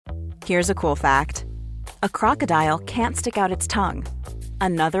Here's a cool fact. A crocodile can't stick out its tongue.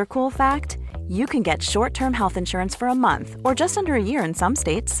 Another cool fact, you can get short-term health insurance for a month or just under a year in some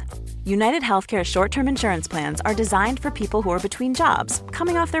states. United Healthcare short-term insurance plans are designed for people who are between jobs,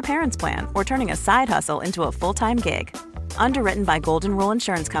 coming off their parents' plan, or turning a side hustle into a full-time gig. Underwritten by Golden Rule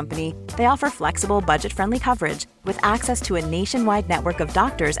Insurance Company, they offer flexible, budget-friendly coverage with access to a nationwide network of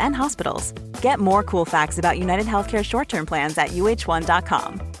doctors and hospitals. Get more cool facts about United Healthcare short-term plans at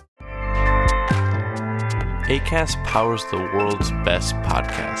uh1.com. Acast powers the world's best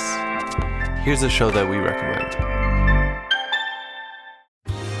podcasts. Here's a show that we recommend.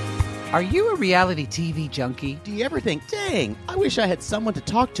 Are you a reality TV junkie? Do you ever think, dang, I wish I had someone to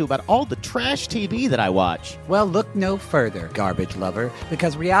talk to about all the trash TV that I watch? Well, look no further, garbage lover,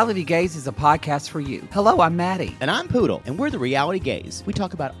 because Reality Gaze is a podcast for you. Hello, I'm Maddie. And I'm Poodle, and we're the Reality Gaze. We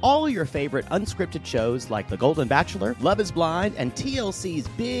talk about all your favorite unscripted shows like The Golden Bachelor, Love is Blind, and TLC's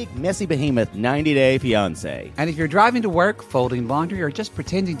big, messy behemoth, 90 Day Fiancé. And if you're driving to work, folding laundry, or just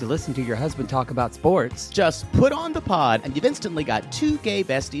pretending to listen to your husband talk about sports, just put on the pod, and you've instantly got two gay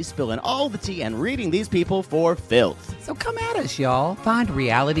besties spilling all the tea and reading these people for filth. So come at us, y'all. Find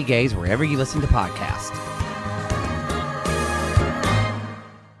Reality Gaze wherever you listen to podcasts.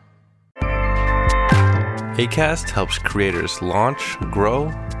 Acast helps creators launch, grow,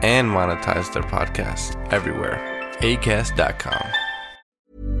 and monetize their podcasts everywhere. Acast.com.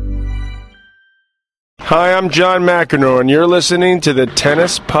 Hi, I'm John McEnroe, and you're listening to the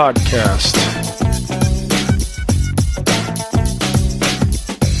Tennis Podcast.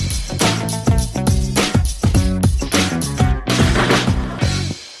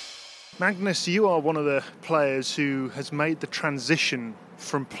 Magnus, you are one of the players who has made the transition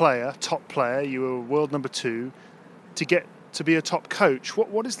from top player, you were world number 2, to get to be a top coach.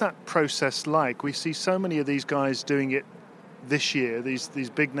 What is that process like? We see so many of these guys doing it this year, these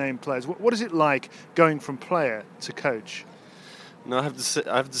big name players. What is it like going from player to coach? No, I have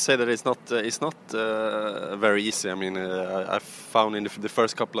to say that it's not very easy. I mean, I found in the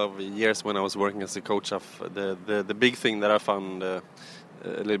first couple of years when I was working as a coach, the big thing that I found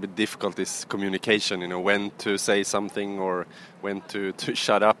a little bit difficult is communication. You know, when to say something or when to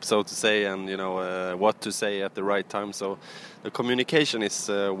shut up, so to say, and what to say at the right time. So the communication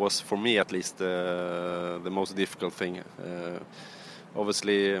was for me at least the most difficult thing.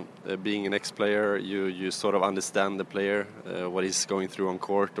 Obviously, being an ex-player, you sort of understand the player, what he's going through on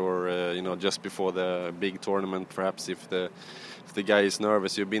court, or just before the big tournament, perhaps if the guy is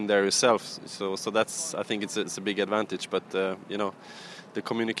nervous, you've been there yourself. So that's, I think it's a big advantage. But the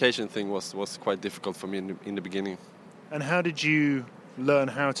communication thing was quite difficult for me in the beginning. And how did you learn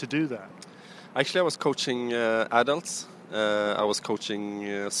how to do that? Actually, I was coaching adults. I was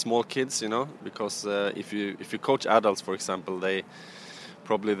coaching small kids, because if you coach adults, for example, they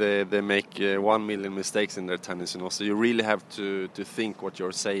make 1 million mistakes in their tennis, so you really have to think what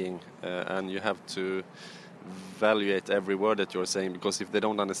you're saying, and you have to evaluate every word that you're saying, because if they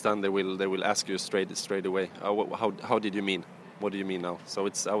don't understand, they will ask you straight away, how did you mean? What do you mean now? So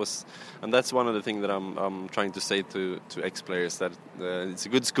and that's one of the things that I'm trying to say to ex-players, that it's a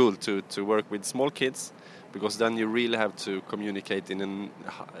good school to work with small kids, because then you really have to communicate in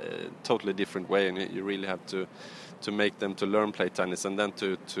a totally different way, and you really have to make them to learn play tennis, and then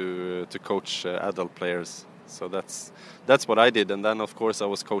to coach adult players. So that's what I did. And then of course I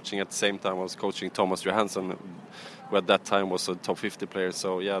was coaching at the same time. I was coaching Thomas Johansson, who at that time was a top 50 player.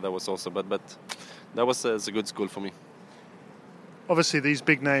 So yeah, that was also, but that was a good school for me. Obviously, these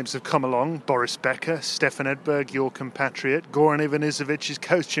big names have come along. Boris Becker, Stefan Edberg, your compatriot. Goran Ivanisevic is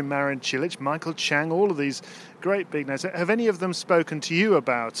coaching Marin Cilic, Michael Chang, all of these great big names. Have any of them spoken to you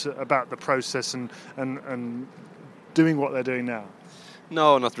about the process and doing what they're doing now?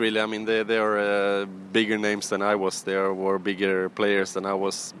 No, not really. I mean, they are bigger names than I was. They were bigger players than I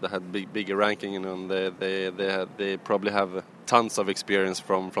was. They had bigger ranking, and they probably have tons of experience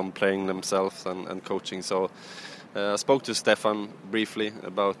from playing themselves and coaching. So I spoke to Stefan briefly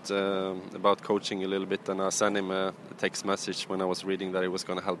about coaching a little bit, and I sent him a text message when I was reading that he was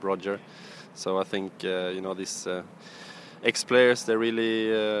going to help Roger. So I think these ex-players, they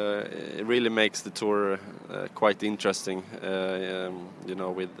it really makes the tour quite interesting.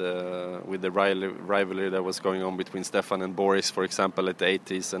 With the rivalry that was going on between Stefan and Boris, for example, at the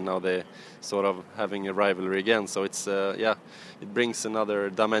 80s, and now they're sort of having a rivalry again. So it's it brings another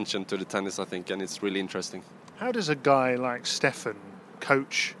dimension to the tennis, I think, and it's really interesting. How does a guy like Stefan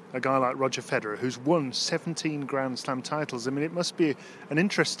coach a guy like Roger Federer, who's won 17 Grand Slam titles? I mean, it must be an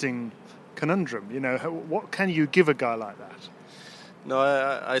interesting conundrum. What can you give a guy like that? No,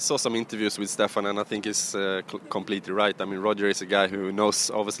 I saw some interviews with Stefan, and I think he's completely right. I mean, Roger is a guy who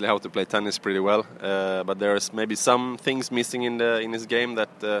knows obviously how to play tennis pretty well, but there's maybe some things missing in his game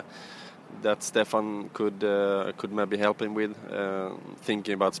that Stefan could maybe help him with.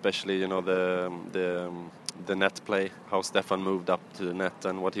 Thinking about especially the net play, how Stefan moved up to the net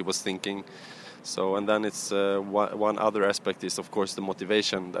and what he was thinking. So, and then it's one other aspect is of course the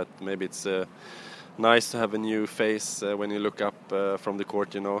motivation, that maybe it's nice to have a new face when you look up from the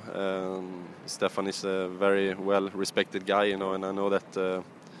court, Stefan is a very well respected guy, and I know that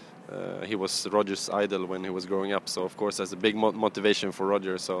he was Roger's idol when he was growing up, so of course that's a big motivation for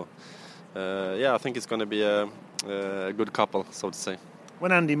Roger. So I think it's going to be a good couple, so to say.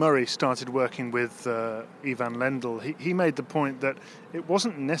 When Andy Murray started working with Ivan Lendl, he made the point that it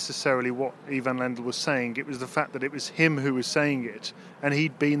wasn't necessarily what Ivan Lendl was saying, it was the fact that it was him who was saying it, and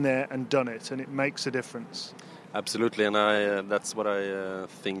he'd been there and done it, and it makes a difference. Absolutely, and that's what I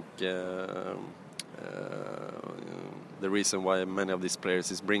think the reason why many of these players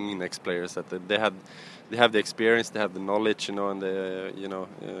is bringing next players, that they have the experience, they have the knowledge, and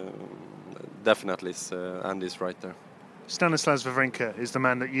definitely Andy's right there. Stanislas Wawrinka is the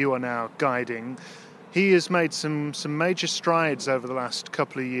man that you are now guiding. He has made some major strides over the last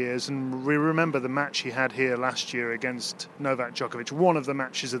couple of years, and we remember the match he had here last year against Novak Djokovic, one of the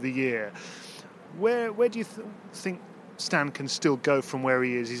matches of the year. Where do you think Stan can still go from where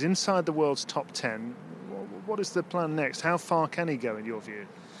he is? He's inside the world's top 10. What is the plan next? How far can he go in your view?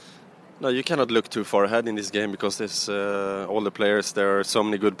 No, you cannot look too far ahead in this game, because there's all the players. There are so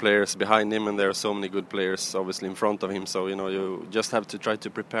many good players behind him, and there are so many good players obviously in front of him. So you just have to try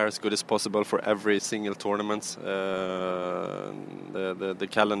to prepare as good as possible for every single tournament. The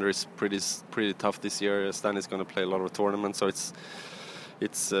calendar is pretty tough this year. Stan is going to play a lot of tournaments, so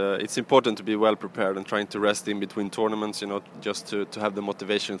it's important to be well prepared and trying to rest in between tournaments, just to have the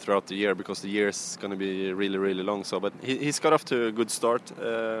motivation throughout the year, because the year is going to be really, really long. So, but he's got off to a good start.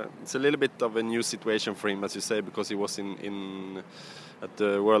 It's a little bit of a new situation for him, as you say, because he was at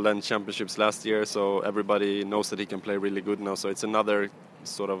the World End Championships last year, so everybody knows that he can play really good now. So it's another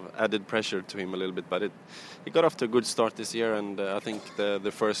sort of added pressure to him a little bit. But he got off to a good start this year, and I think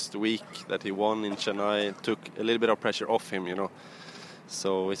the first week that he won in Chennai took a little bit of pressure off him,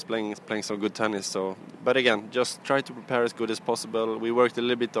 So he's playing some good tennis. So, but again, just try to prepare as good as possible. We worked a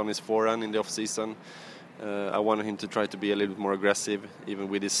little bit on his forehand in the off-season. I wanted him to try to be a little bit more aggressive, even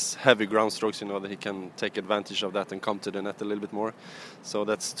with his heavy ground strokes, that he can take advantage of that and come to the net a little bit more. So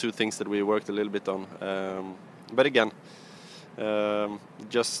that's two things that we worked a little bit on. But again,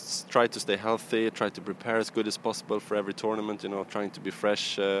 just try to stay healthy, try to prepare as good as possible for every tournament, trying to be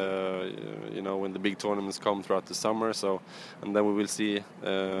fresh, when the big tournaments come throughout the summer. So, and then we will see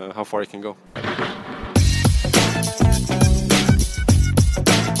how far he can go.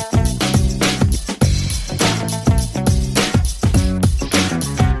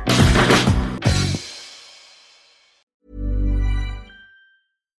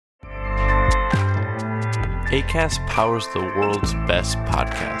 Acast powers the world's best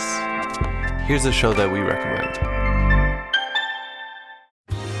podcasts. Here's a show that we recommend.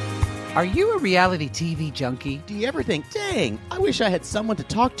 Are you a reality TV junkie? Do you ever think, dang, I wish I had someone to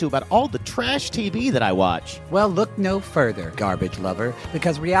talk to about all the trash TV that I watch? Well, look no further, garbage lover,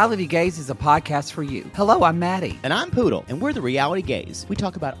 because Reality Gaze is a podcast for you. Hello, I'm Maddie. And I'm Poodle, and we're the Reality Gaze. We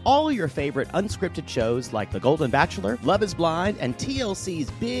talk about all your favorite unscripted shows like The Golden Bachelor, Love is Blind, and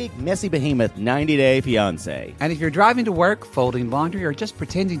TLC's big, messy behemoth, 90 Day Fiancé. And if you're driving to work, folding laundry, or just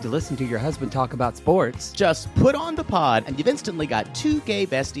pretending to listen to your husband talk about sports, just put on the pod, and you've instantly got two gay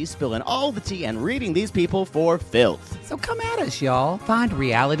besties spilling all the tea and reading these people for filth. So come at us, y'all. Find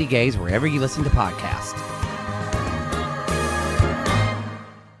Reality Gaze wherever you listen to podcasts.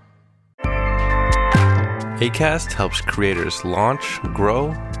 Acast helps creators launch, grow,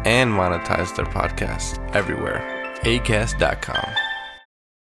 and monetize their podcasts everywhere. Acast.com.